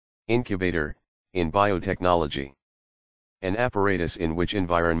Incubator, in biotechnology. An apparatus in which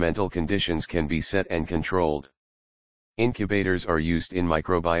environmental conditions can be set and controlled. Incubators are used in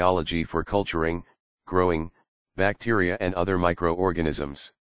microbiology for culturing, growing, bacteria and other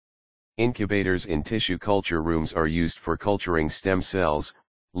microorganisms. Incubators in tissue culture rooms are used for culturing stem cells,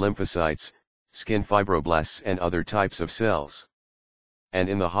 lymphocytes, skin fibroblasts and other types of cells. And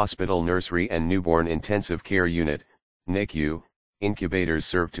in the hospital nursery and newborn intensive care unit, NICU, incubators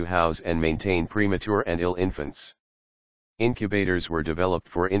serve to house and maintain premature and ill infants. Incubators were developed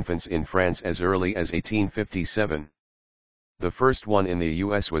for infants in France as early as 1857. The first one in the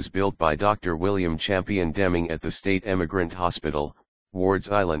U.S. was built by Dr. William Champion Deming at the State Emigrant Hospital, Wards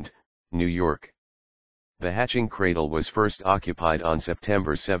Island, New York. The hatching cradle was first occupied on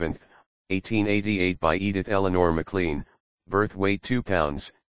September 7, 1888 by Edith Eleanor McLean, birth weight 2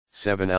 pounds, 7